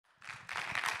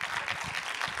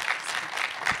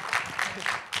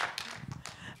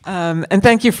And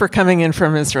thank you for coming in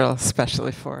from Israel,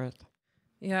 especially for it.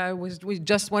 Yeah, we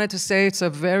just wanted to say it's a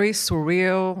very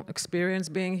surreal experience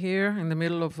being here in the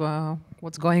middle of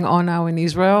what's going on now in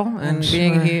Israel, and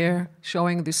being here,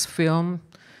 showing this film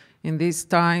in these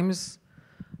times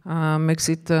makes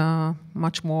it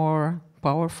much more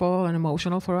powerful and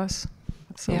emotional for us.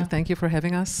 So thank you for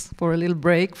having us for a little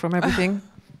break from everything.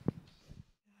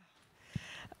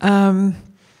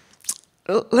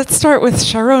 Let's start with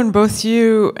Sharon. Both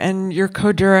you and your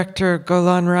co-director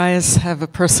Golan Reyes have a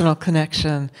personal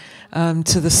connection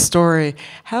to the story.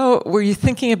 How were you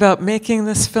thinking about making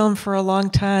this film for a long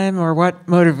time, or what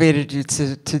motivated you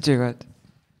to do it?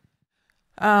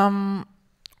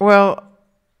 Well,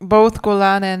 both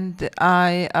Golan and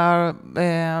I are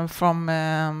from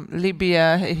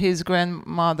Libya. His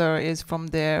grandmother is from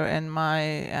there, and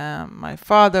my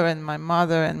father and my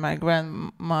mother and my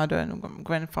grandmother and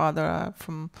grandfather are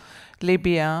from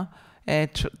Libya,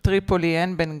 Tripoli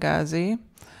and Benghazi.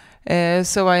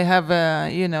 So I have,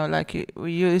 like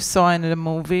you saw in the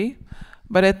movie,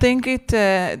 but I think it's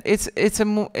a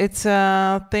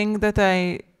thing that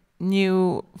I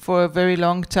knew for a very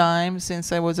long time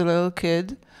since I was a little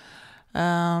kid.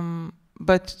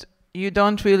 But you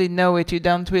don't really know it. You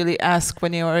don't really ask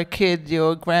when you're a kid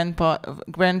your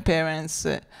grandparents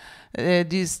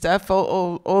these stuff.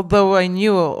 Although I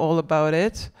knew all about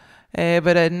it,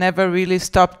 but I never really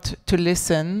stopped to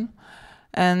listen.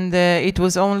 And it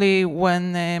was only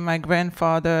when my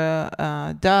grandfather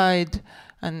died,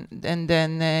 and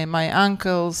then my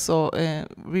uncle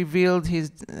revealed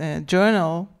his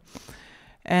journal.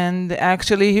 And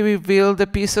actually, he revealed a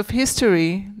piece of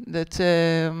history that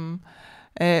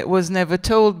was never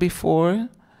told before,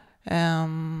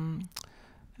 and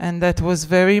that was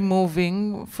very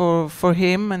moving for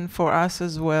him and for us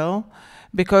as well,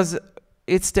 because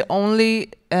it's the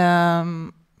only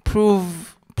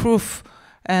proof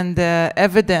and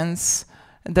evidence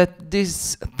that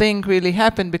this thing really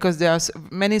happened, because there are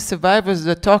many survivors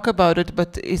that talk about it,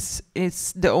 but it's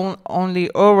the only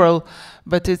oral,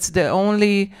 but it's the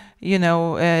only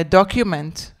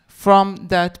document from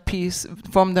that piece,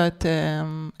 from that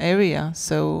area,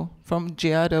 so from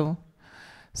Giado.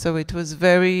 So it was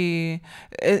very,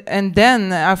 and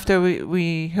then after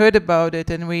we heard about it,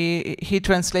 and he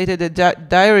translated a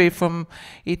diary from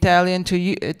Italian to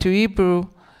Hebrew.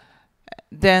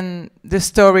 Then the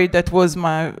story that was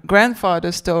my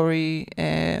grandfather's story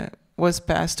was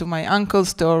passed to my uncle's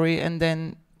story, and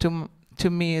then to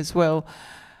me as well.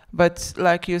 But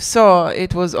like you saw,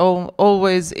 it was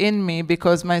always in me,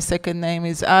 because my second name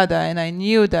is Ada, and I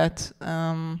knew that,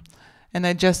 and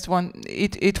I just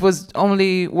it was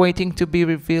only waiting to be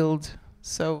revealed.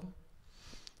 So.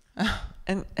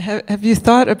 And have you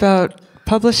thought about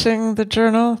publishing the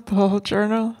journal, the whole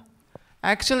journal?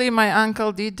 Actually, my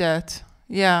uncle did that.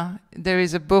 Yeah, there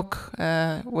is a book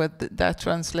with that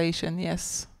translation,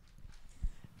 yes.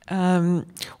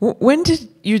 When did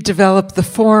you develop the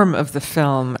form of the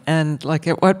film, and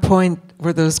at what point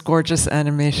were those gorgeous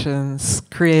animations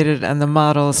created and the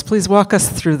models? Please walk us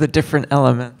through the different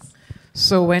elements.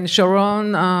 So when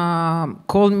Sharon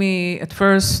called me at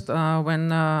first, when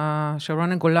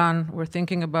Sharon and Golan were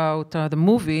thinking about the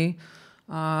movie,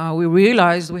 we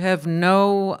realized we have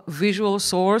no visual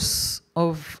source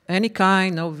of any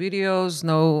kind, no videos,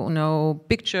 no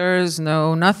pictures,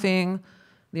 no nothing.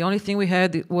 The only thing we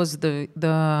had was the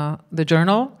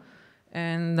journal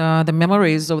and the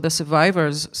memories of the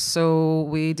survivors. So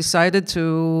we decided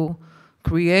to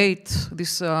create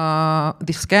this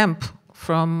camp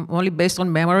from only based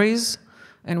on memories,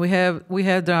 and we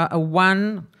had a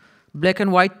one black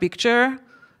and white picture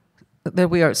that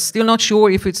we are still not sure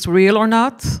if it's real or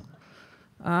not.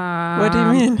 What do you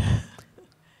mean?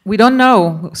 We don't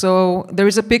know. So there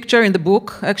is a picture in the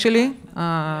book, actually,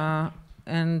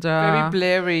 and very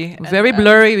blurry. Very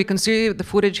blurry. We can see the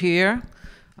footage here.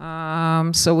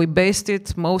 So we based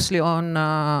it mostly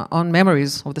on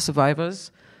memories of the survivors,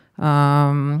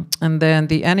 and then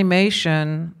the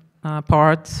animation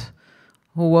part,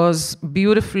 who was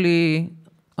beautifully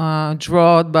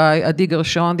drawn by Adi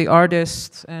Gershon, the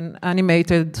artist, and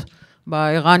animated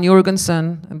by Ran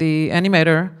Jurgensen, the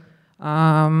animator.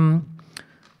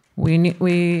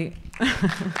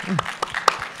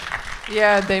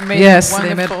 Yeah, they made yes,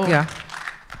 wonderful. they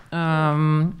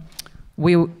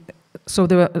made, so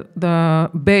the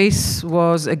base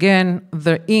was again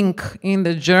the ink in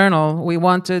the journal. We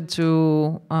wanted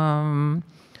to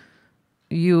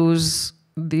use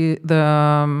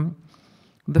the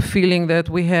feeling that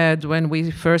we had when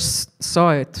we first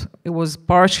saw it. It was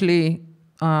partially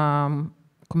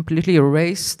completely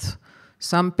erased.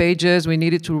 Some pages we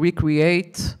needed to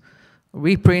recreate.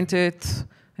 reprint it,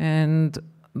 and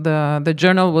the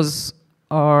journal was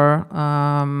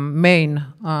our main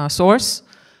source.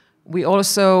 We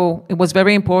also, it was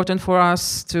very important for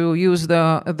us to use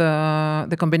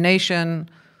the combination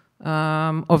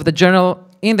of the journal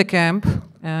in the camp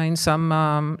in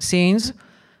some scenes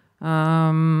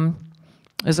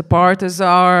as a part as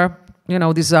our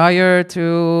desire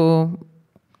to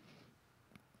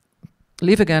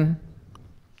live again.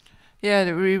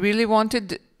 Yeah, we really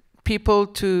wanted people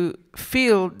to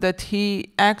feel that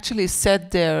he actually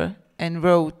sat there and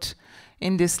wrote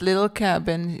in this little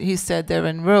cabin. He sat there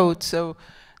and wrote. So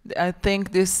I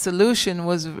think this solution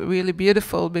was really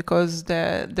beautiful, because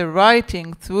the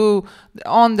writing through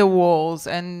on the walls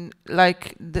and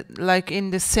like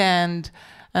in the sand,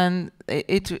 and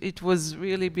it was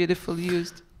really beautiful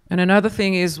used. And another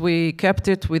thing is we kept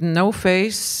it with no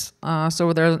face,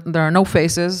 so there are no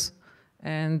faces,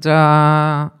 and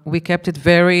we kept it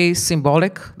very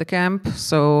symbolic, the camp,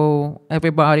 so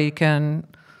everybody can,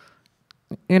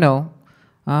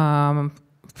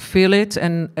 feel it.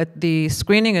 And at the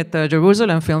screening at the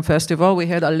Jerusalem Film Festival, we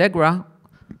had Allegra,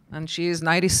 and she is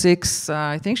 96.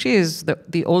 I think she is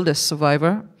the oldest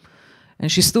survivor. And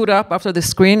she stood up after the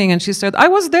screening and she said, "I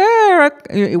was there."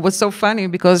 It was so funny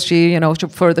because she,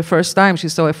 for the first time, she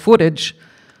saw a footage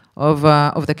of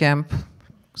the camp.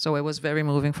 So it was very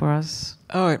moving for us.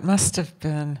 Oh, it must have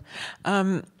been.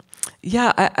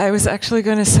 Yeah, I was actually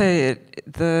going to say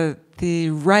the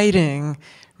writing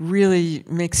really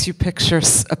makes you picture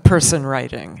a person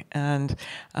writing, and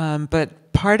but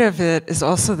part of it is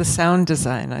also the sound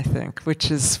design, I think, which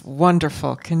is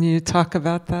wonderful. Can you talk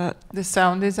about that? The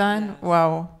sound design? Yes.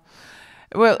 Wow.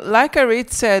 Well, like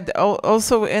Arit said,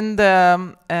 also in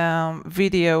the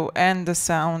video and the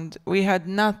sound, we had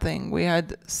nothing. We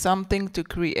had something to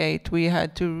create. We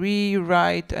had to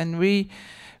rewrite and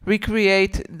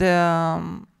recreate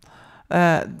the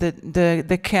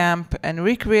camp and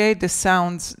recreate the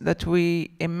sounds that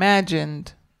we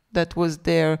imagined that was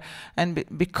there. And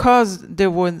because there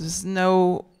was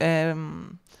no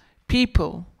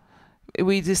people,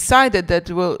 we decided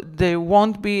that there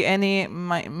won't be any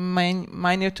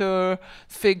miniature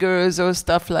figures or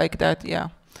stuff like that. Yeah.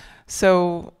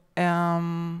 So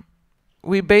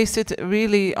we based it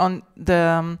really on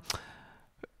the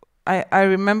I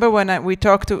remember when we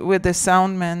talked with the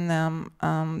soundman,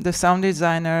 the sound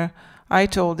designer. I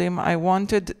told him I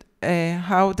wanted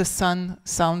how the sun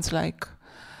sounds like,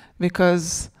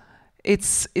 because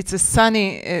it's a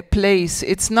sunny place.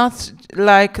 It's not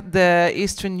like the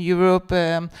Eastern Europe,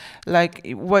 like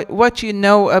what you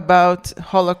know about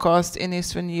Holocaust in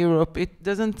Eastern Europe. It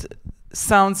doesn't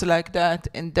sounds like that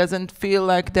and doesn't feel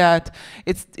like that.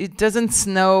 It doesn't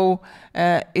snow.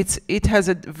 It has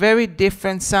a very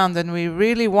different sound, and we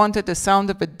really wanted the sound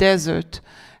of a desert,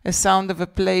 a sound of a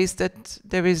place that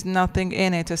there is nothing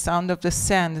in it, a sound of the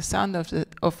sand, a sound of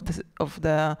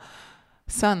the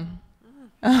sun.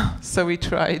 So we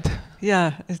tried.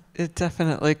 Yeah, it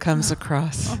definitely comes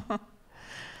across.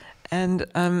 And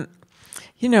I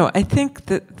think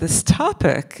that this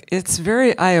topic, it's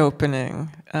very eye-opening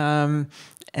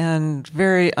and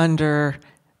very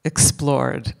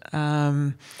underexplored.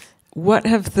 What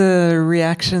have the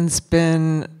reactions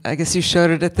been? I guess you showed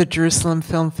it at the Jerusalem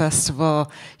Film Festival.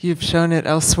 You've shown it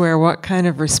elsewhere. What kind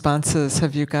of responses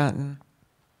have you gotten?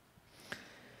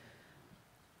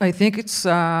 I think it's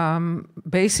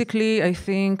basically, I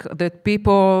think that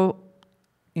people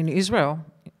in Israel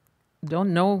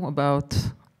don't know about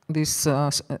this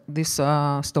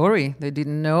story. They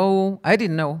didn't know. I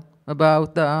didn't know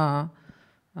about the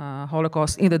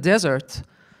Holocaust in the desert.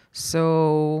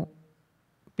 So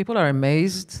people are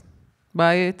amazed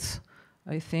by it.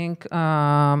 I think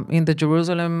in the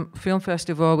Jerusalem Film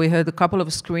Festival, we had a couple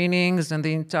of screenings and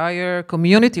the entire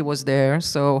community was there.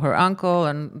 So her uncle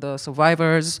and the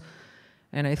survivors.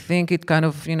 And I think it kind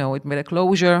of, it made a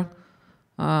closure.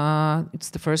 It's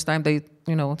the first time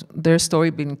their story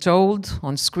being told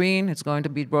on screen. It's going to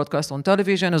be broadcast on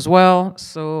television as well.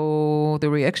 So the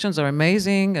reactions are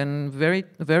amazing and very,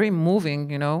 very moving,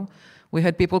 We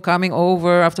had people coming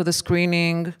over after the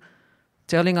screening,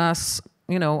 telling us,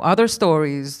 other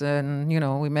stories. And,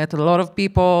 we met a lot of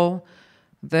people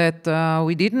that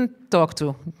we didn't talk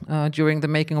to during the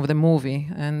making of the movie.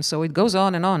 And so it goes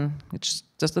on and on. It's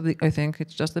just, I think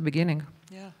it's just the beginning.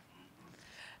 Yeah.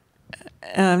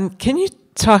 Can you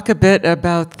talk a bit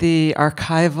about the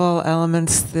archival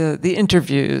elements, the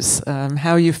interviews,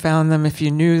 how you found them, if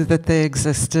you knew that they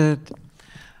existed?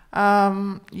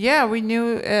 Yeah, we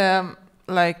knew,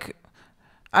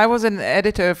 I was an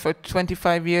editor for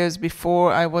 25 years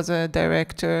before I was a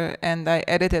director, and I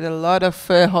edited a lot of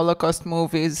Holocaust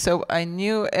movies, so I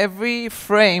knew every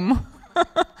frame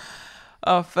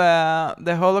of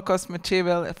the Holocaust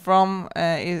material from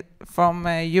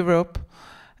Europe,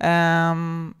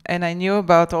 and I knew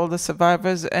about all the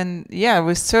survivors. And yeah,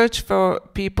 we searched for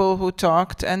people who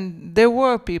talked, and there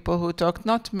were people who talked,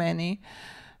 not many,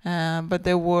 but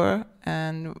there were,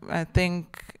 and I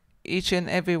think each and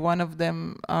every one of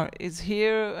them is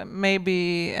here,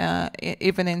 maybe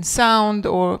even in sound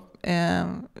or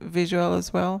visual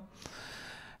as well.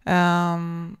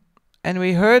 And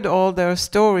we heard all their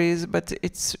stories, but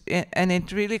it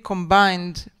really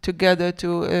combined together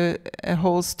to a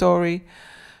whole story.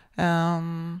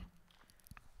 And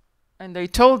they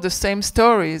told the same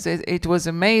stories. It was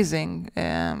amazing,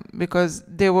 because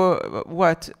there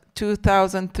were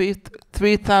 2,000,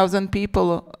 3,000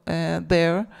 people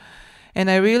there. And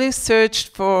I really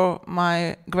searched for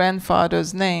my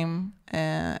grandfather's name,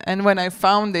 and when I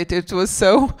found it, it was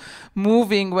so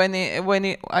moving.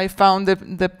 I found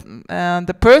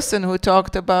the person who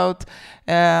talked about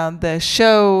the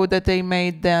show that they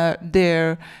made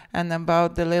there, and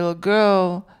about the little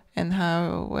girl and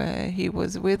how he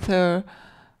was with her.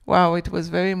 Wow, it was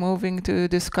very moving to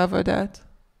discover that.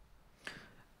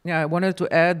 Yeah, I wanted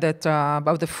to add that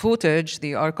about the footage,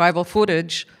 the archival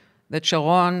footage, that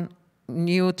Sharon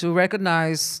knew to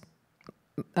recognize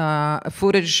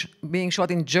footage being shot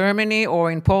in Germany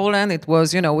or in Poland. It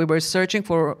was, we were searching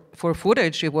for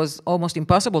footage. It was almost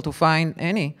impossible to find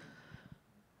any.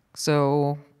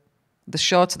 So the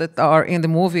shots that are in the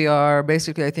movie are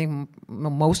basically, I think,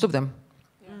 most of them.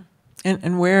 Yeah.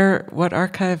 And what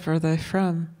archive are they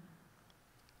from?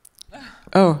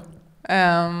 Oh.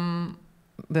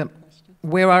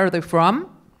 Where are they from?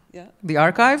 Yeah. The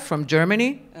archive from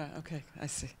Germany. Okay, I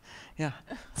see. Yeah,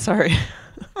 sorry.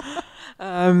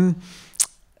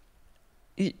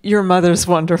 Your mother's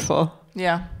wonderful.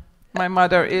 Yeah, my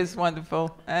mother is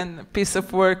wonderful and a piece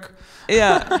of work.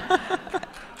 Yeah.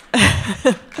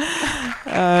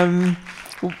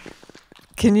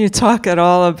 Can you talk at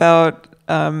all about?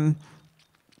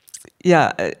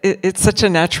 It's such a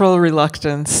natural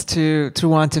reluctance to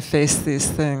want to face these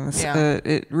things. Yeah.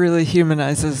 It really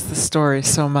humanizes the story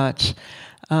so much.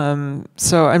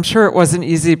 So I'm sure it wasn't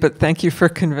easy, but thank you for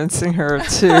convincing her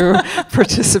to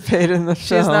participate in the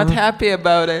film. She's not happy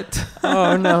about it.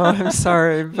 Oh no, I'm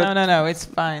sorry. But no, it's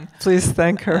fine. Please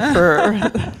thank her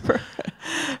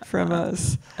from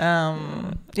us.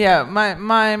 Yeah,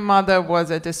 my mother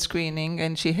was at a screening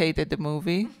and she hated the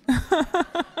movie.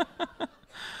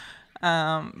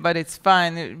 But it's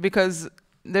fine because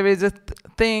there is a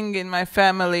thing in my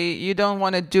family. You don't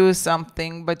want to do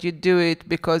something, but you do it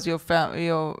because you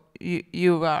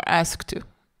are asked to,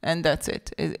 and that's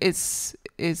it. It's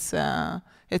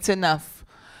enough.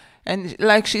 And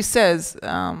like she says,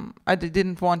 I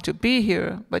didn't want to be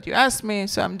here, but you asked me,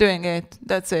 so I'm doing it.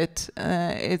 That's it.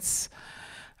 I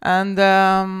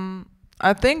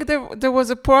think there was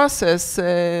a process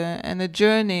and a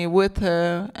journey with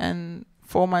her and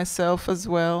for myself as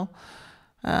well.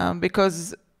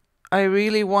 Because I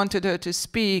really wanted her to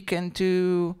speak and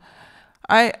to...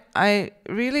 I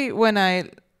really, when I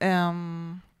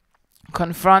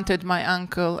confronted my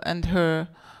uncle and her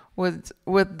with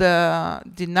the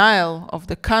denial of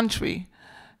the country,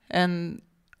 and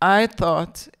I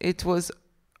thought it was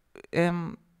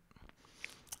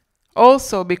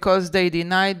also because they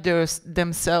denied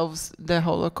themselves the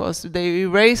Holocaust. They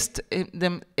erased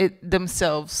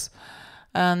themselves.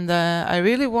 And I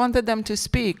really wanted them to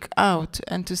speak out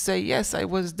and to say, yes, I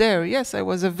was there. Yes, I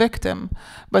was a victim.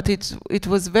 But it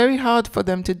was very hard for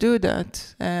them to do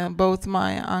that, both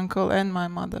my uncle and my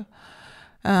mother.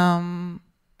 And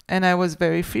I was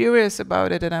very furious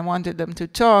about it, and I wanted them to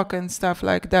talk and stuff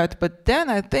like that. But then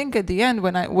I think at the end,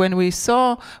 when we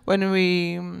saw my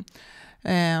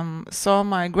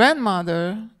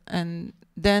grandmother, and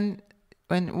then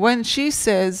when she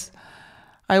says,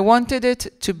 I wanted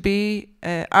it to be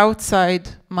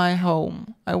outside my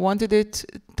home. I wanted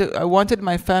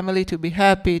my family to be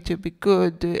happy, to be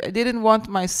good. I didn't want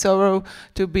my sorrow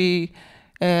to be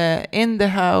in the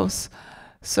house.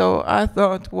 So I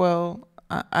thought, well,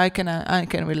 I can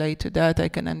relate to that. I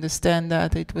can understand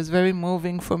that. It was very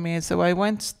moving for me. So I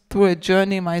went through a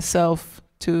journey myself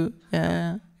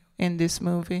in this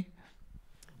movie.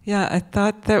 Yeah, I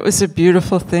thought that was a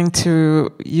beautiful thing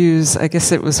to use. I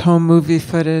guess it was home movie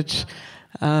footage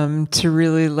to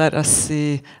really let us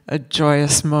see a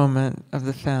joyous moment of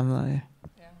the family.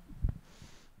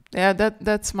 Yeah,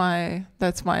 that's my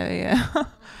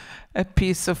a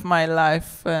piece of my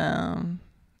life.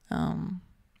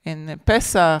 in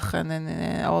Pesach and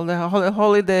in all the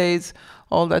holidays,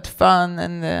 all that fun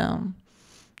and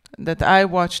that I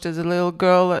watched as a little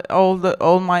girl,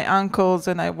 all my uncles,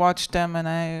 and I watched them, and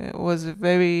I was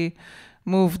very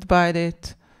moved by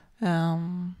it.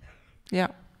 Yeah.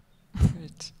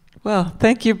 Well,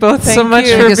 thank you both so Thank much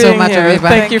you. for Thank you so being much, here. Arit.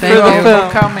 Thank you for Thank the you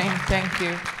film. for coming. Thank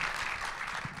you.